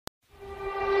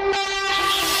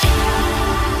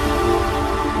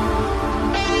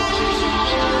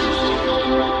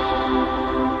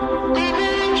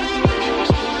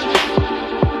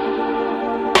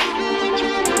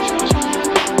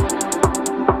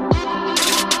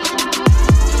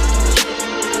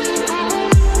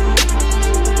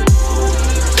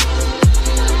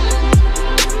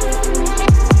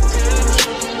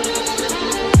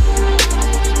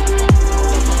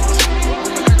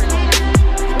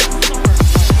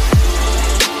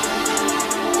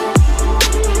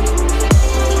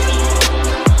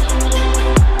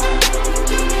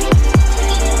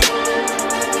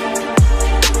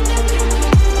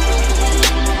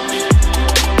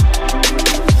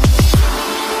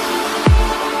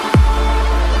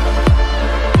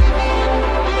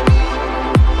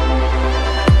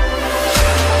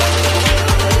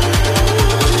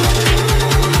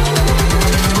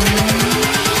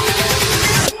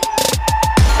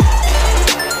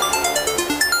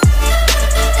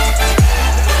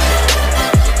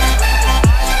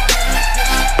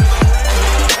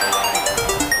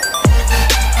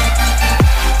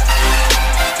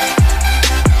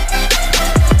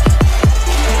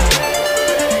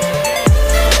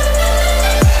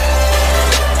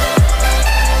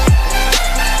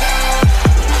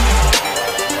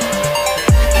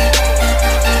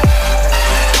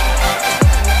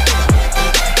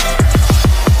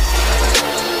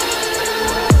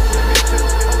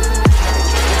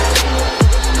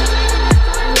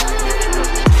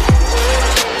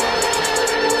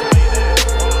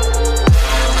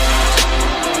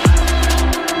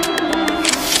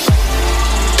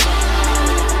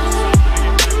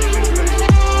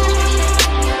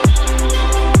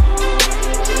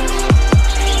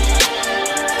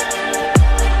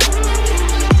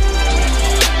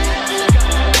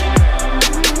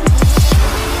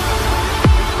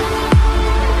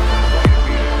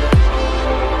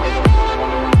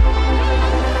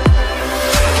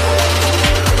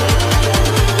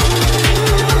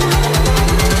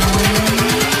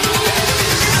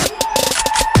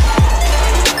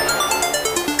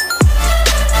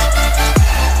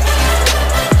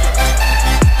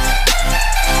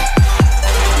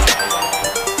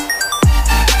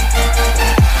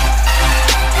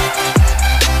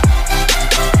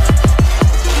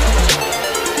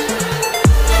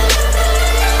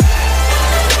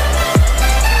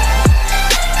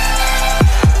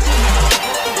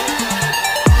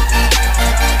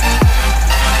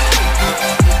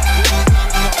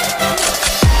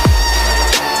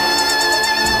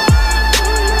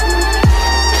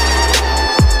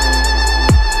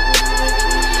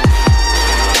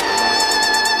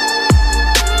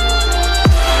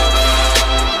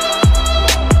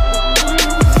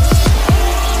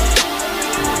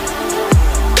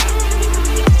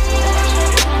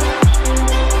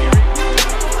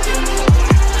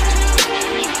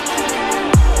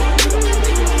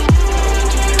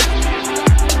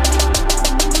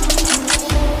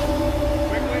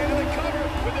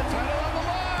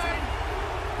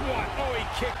Oh, he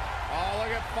kicked. Oh,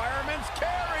 look at Fireman's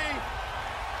carry.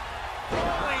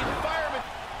 Rolling Fireman.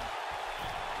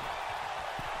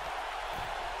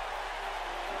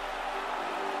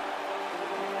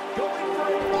 Going for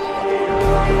a ball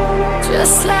here.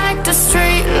 Just like the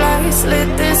street lights lit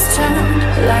this town,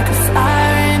 like a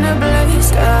fire in a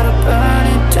blaze, gotta burn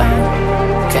it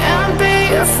down. Can't be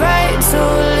afraid to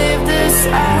leave this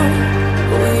out.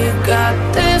 We got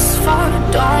this far,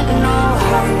 don't know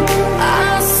how.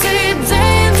 I see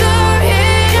danger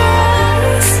in your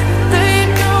eyes. They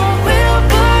know we'll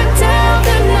burn down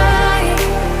the night.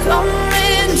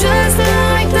 Coming just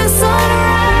like the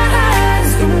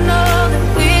sunrise. You know that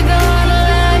we're gonna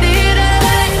light it up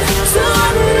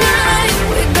tonight.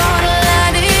 We're gonna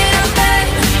light it up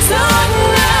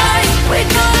tonight. We're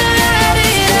gonna light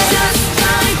it up just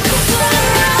like the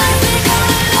sunrise. We're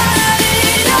gonna light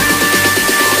it up.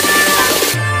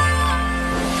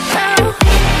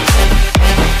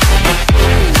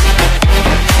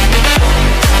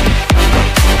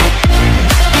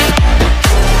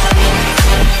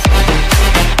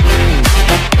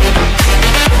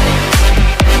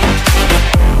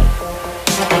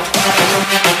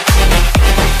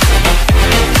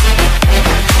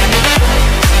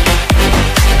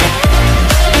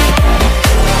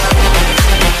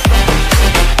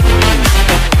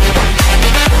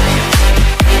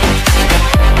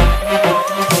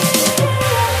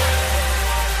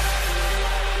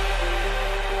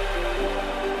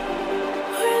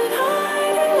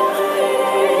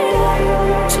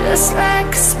 Just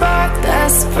like a spark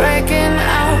that's breaking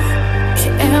out.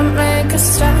 Can't make a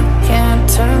stop, can't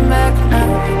turn back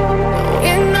now.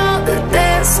 We know that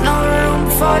there's no room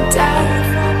for doubt.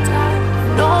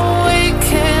 No, we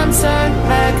can't turn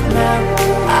back now.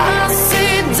 I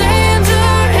see danger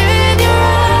in your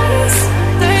eyes.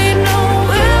 They know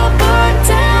we'll burn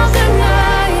down the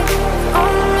night.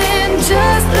 Coming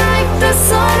just like the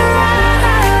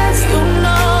sunrise. You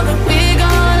know that we're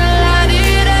gonna light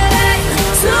it up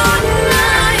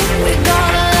tonight. We're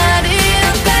gonna light it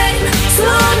up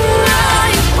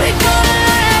tonight. We're gonna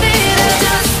light it up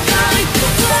just like the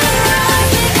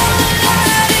sunrise. We're gonna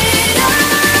light it up.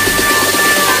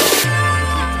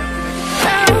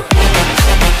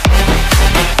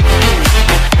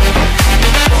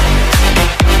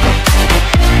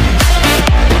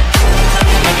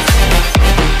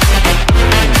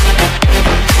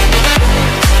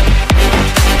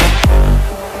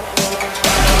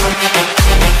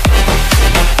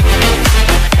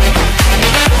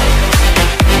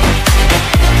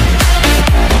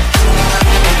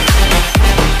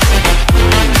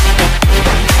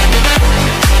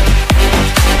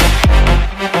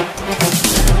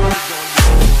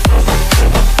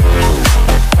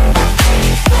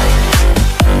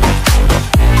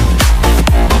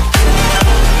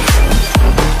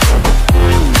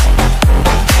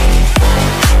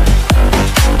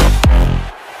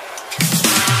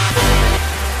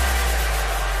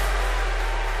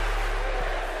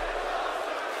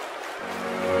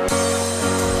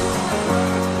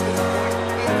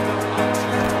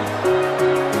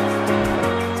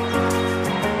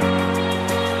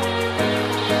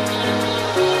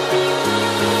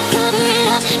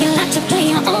 You like to play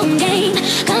your own game.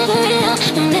 Cover it up,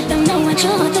 don't let them know what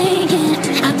you're thinking.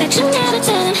 I bet you never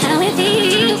tell them how it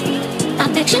feels. I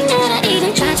bet you never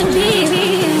even try to be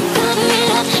real. Cover it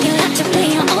up, you like to play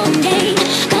your own game.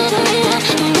 Cover it up,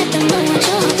 don't let them know what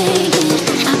you're thinking.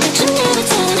 I bet you never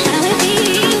tell them how it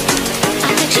feels. I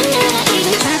bet you never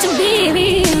even try to be real. I bet you never even try to be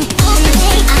real. I bet you never even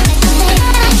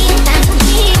try to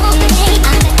be real.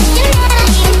 I bet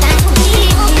you never even try to be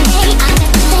real. I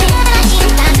bet you never even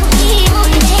try to be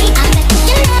real. I bet you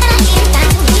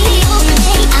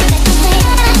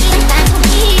never even try to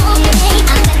be real. I bet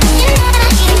you never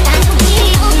even try to be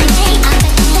real. I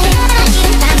bet you never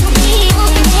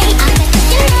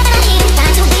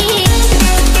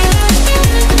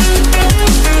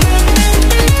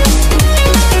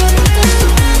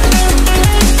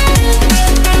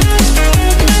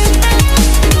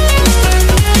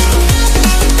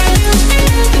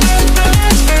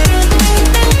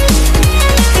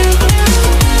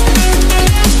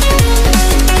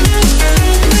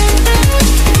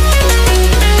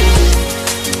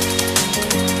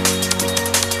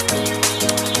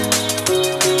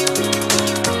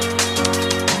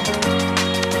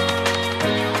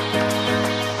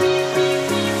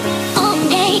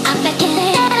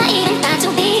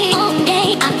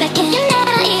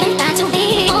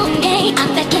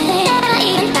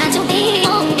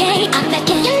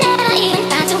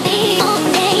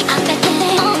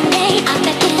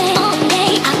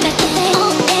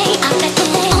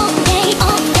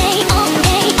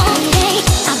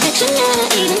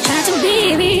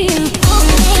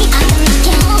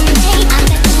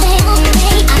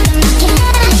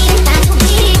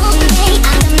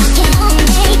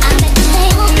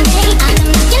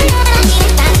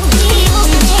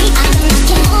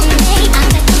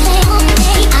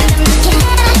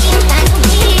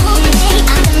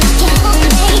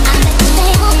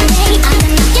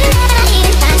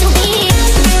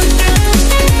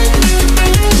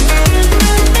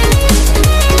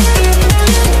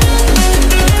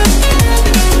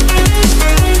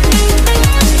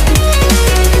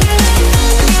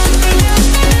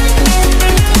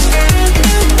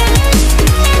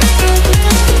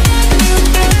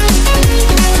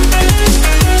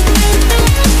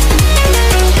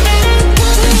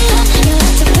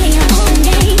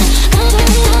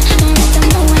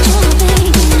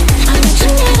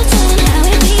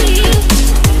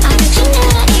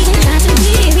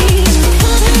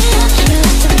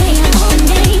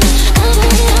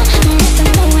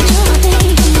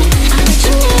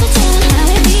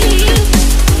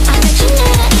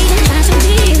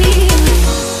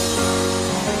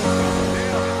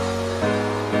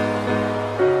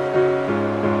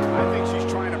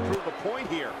point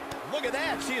here. Look at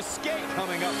that, she escaped.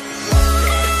 Coming up.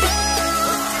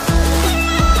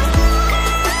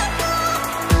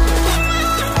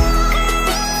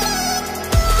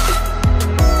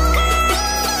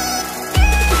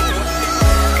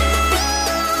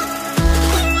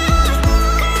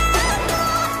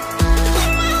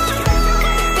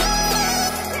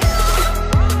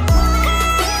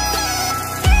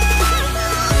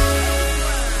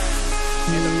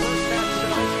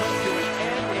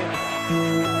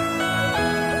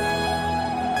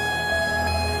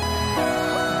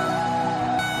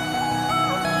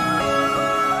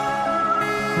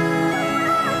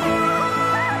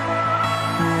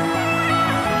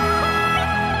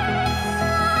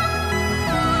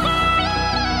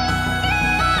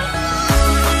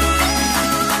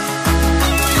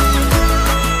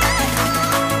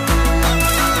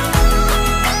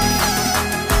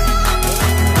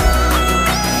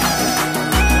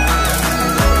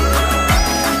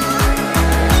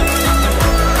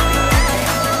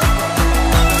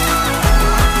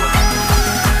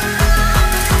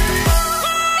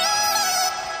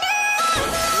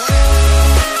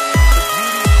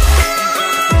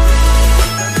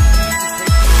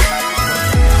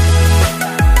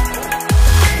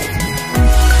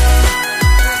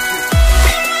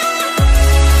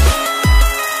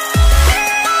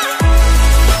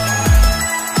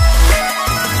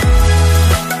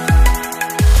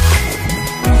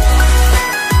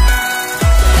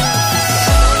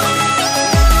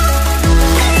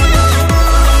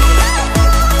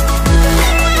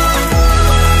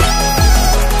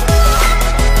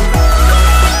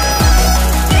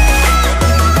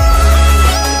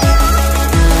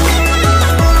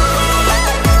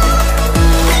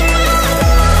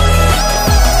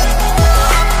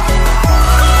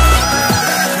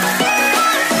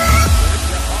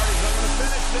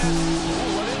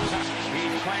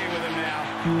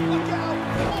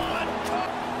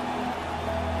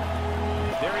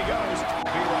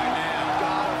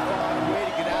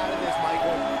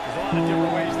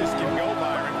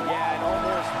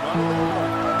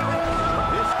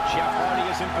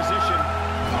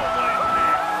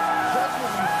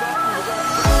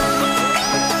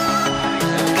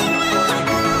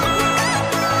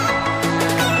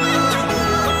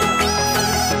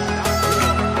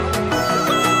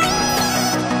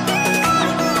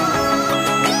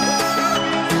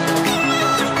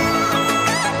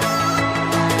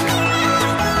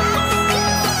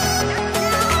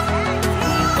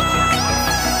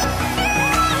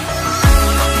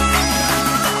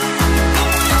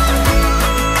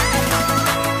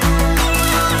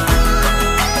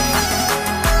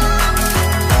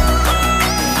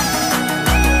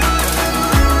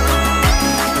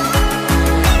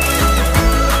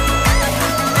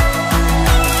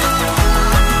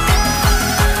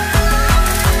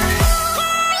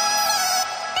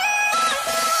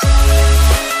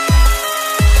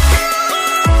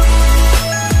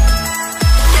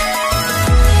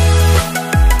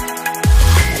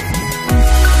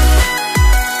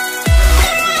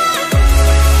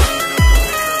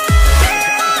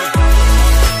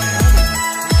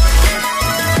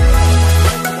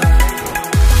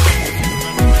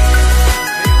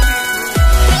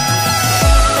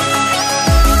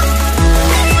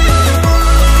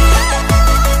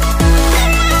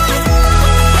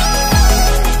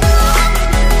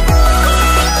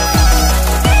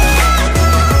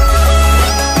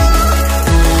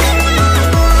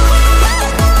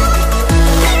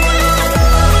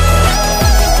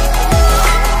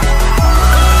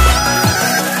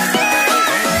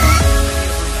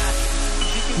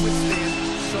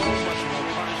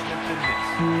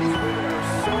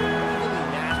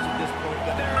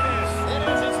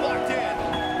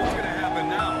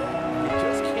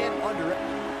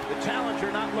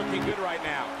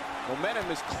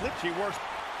 Momentum is clinching worse.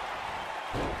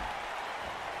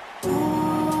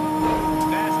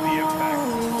 Nasty impact.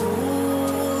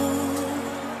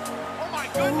 Oh my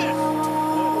goodness!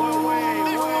 Wait.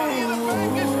 This Money in the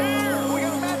Bank is here! We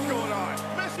got a match going on.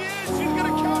 Messi is, she's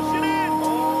gonna cash it in!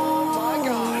 Oh my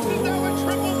God. This is now a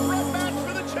triple threat match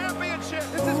for the championship!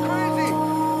 This is crazy!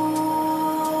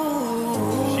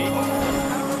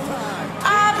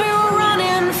 I've been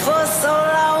running for so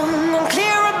long, I'm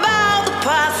clear about the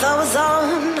path I was on.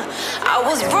 I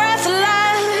was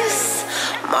breathless,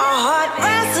 my heart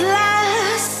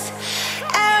restless.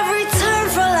 Every turn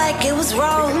felt like it was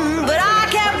wrong, but I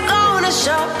kept going to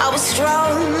show I was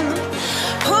strong.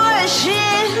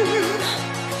 Pushing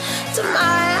to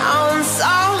my own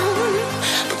song,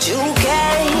 but you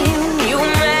came, you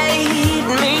made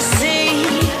me see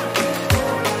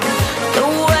the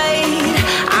weight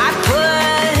I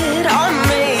put on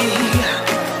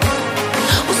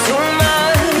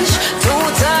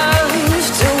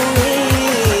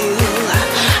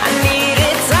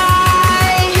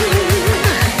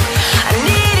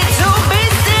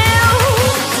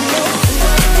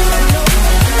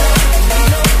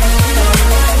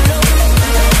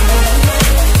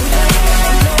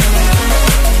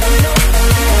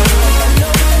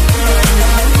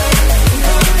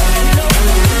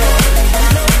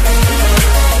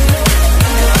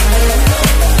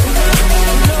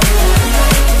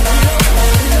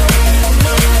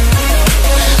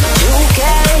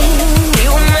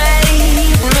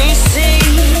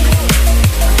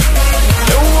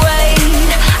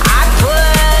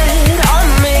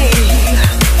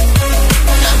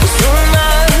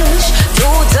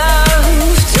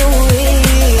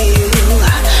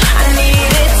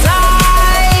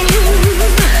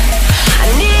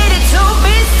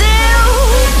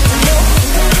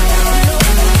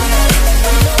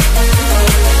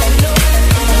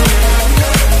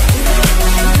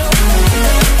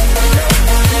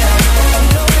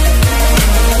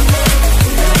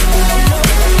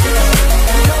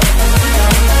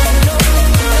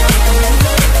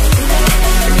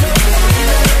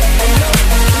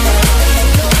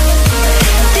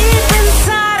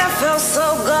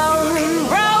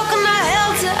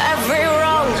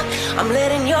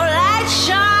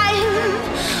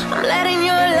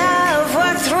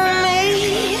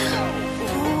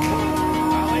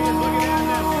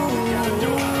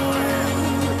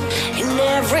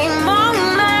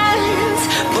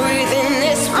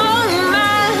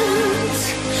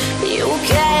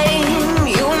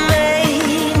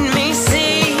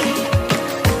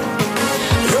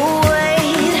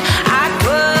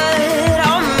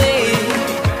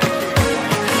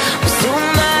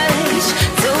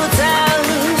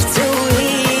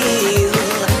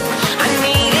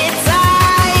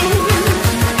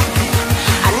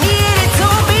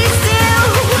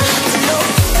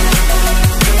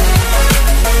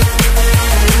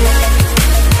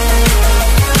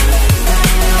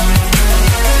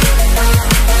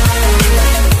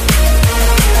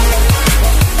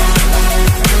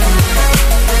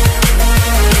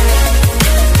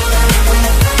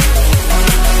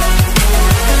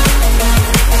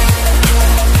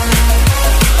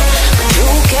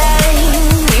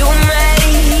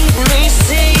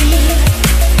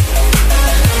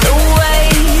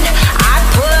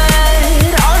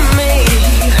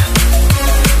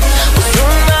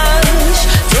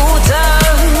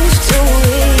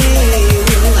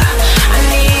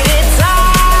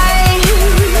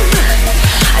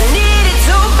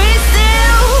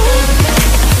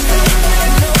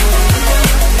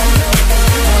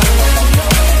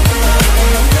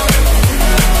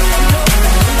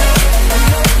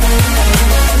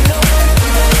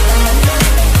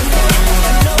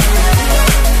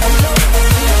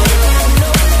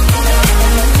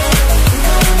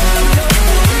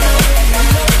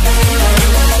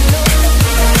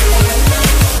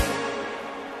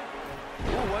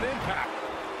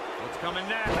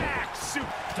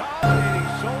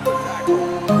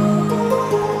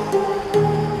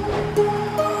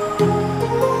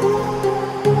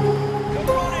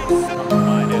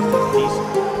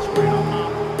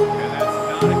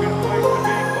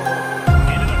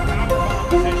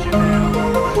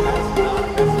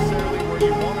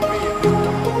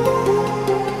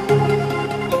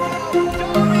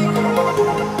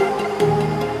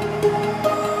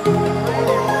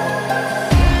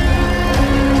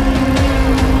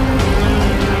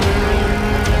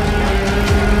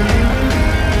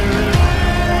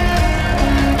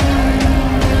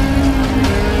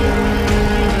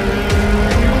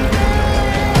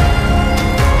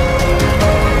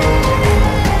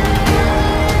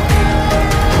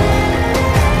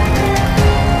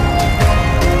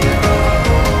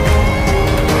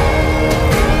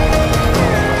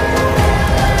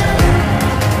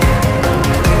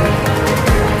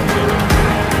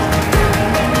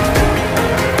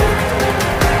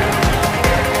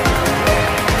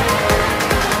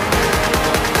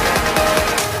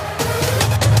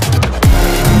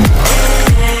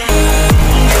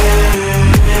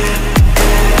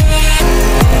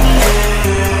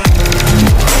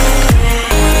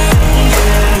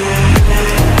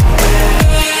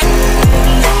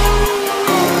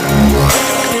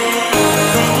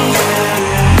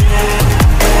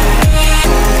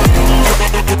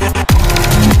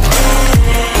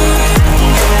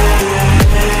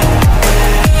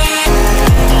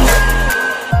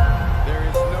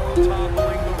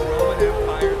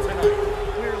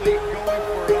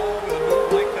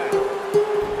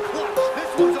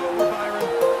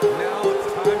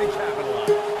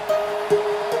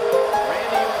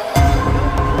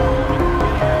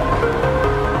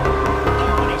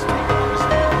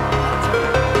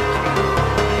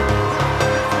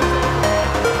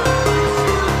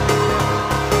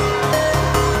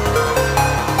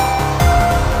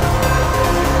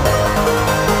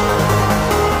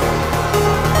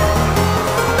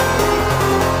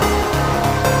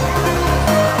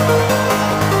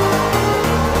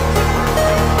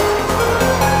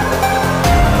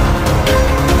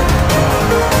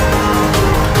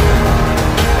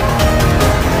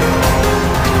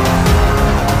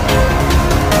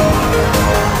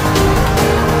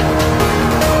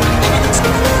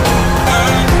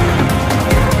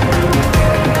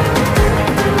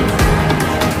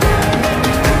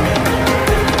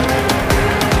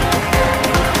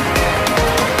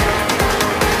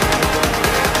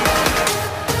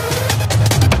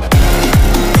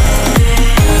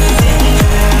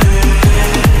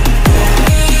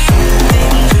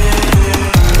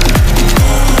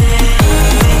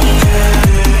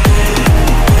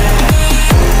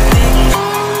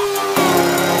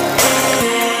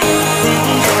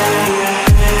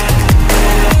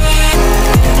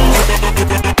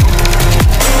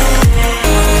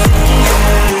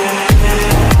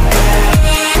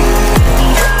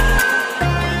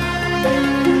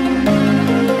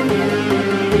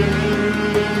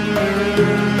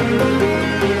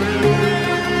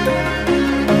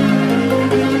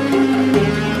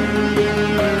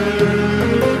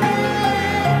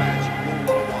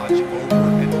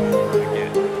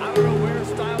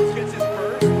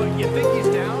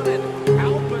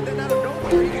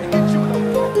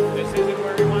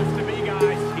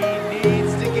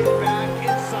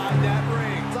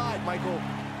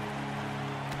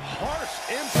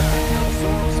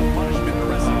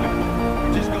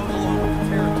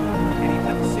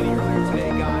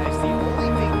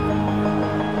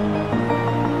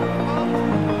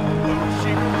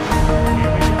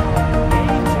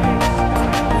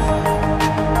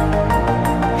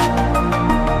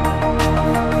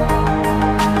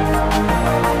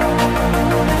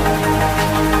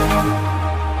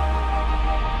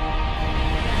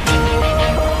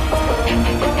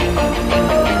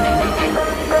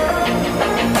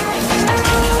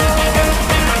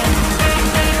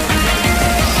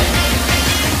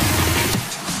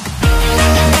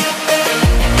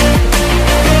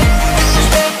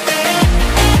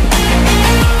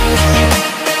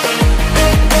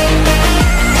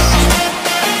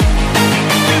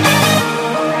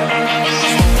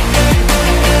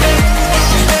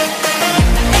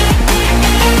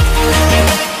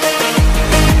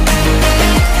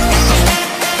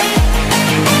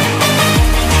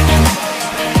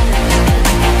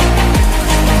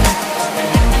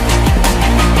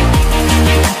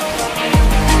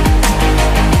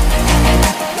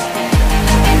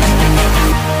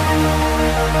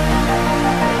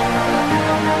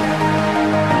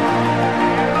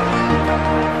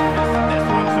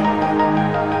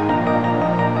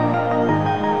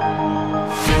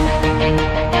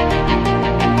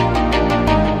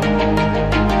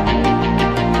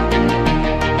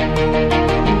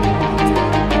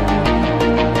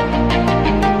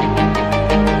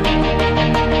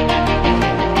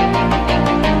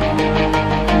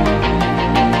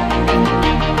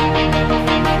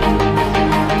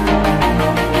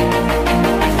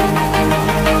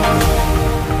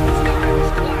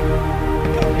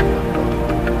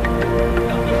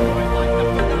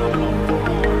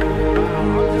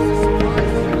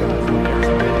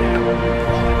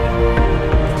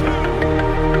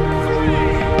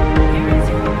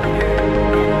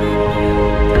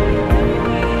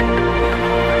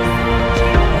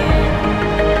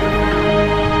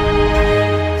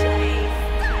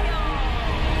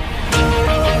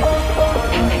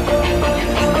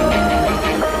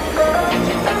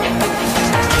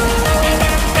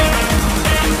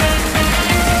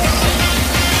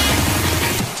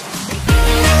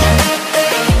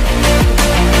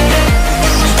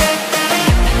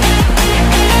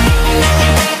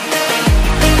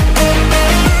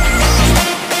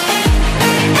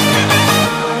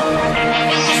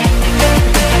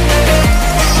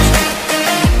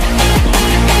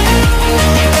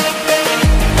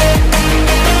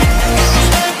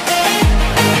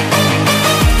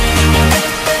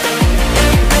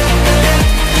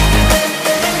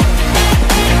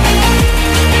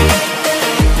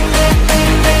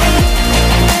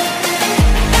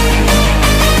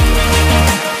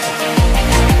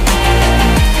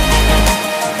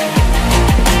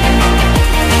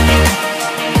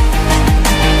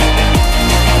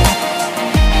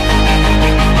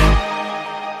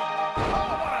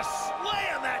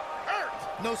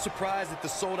that the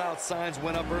sold-out signs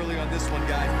went up early on this one,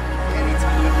 guys.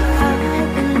 I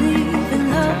believe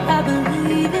in love, I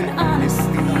believe in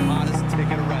honesty. The hottest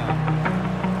ticket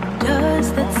around.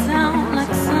 Does that sound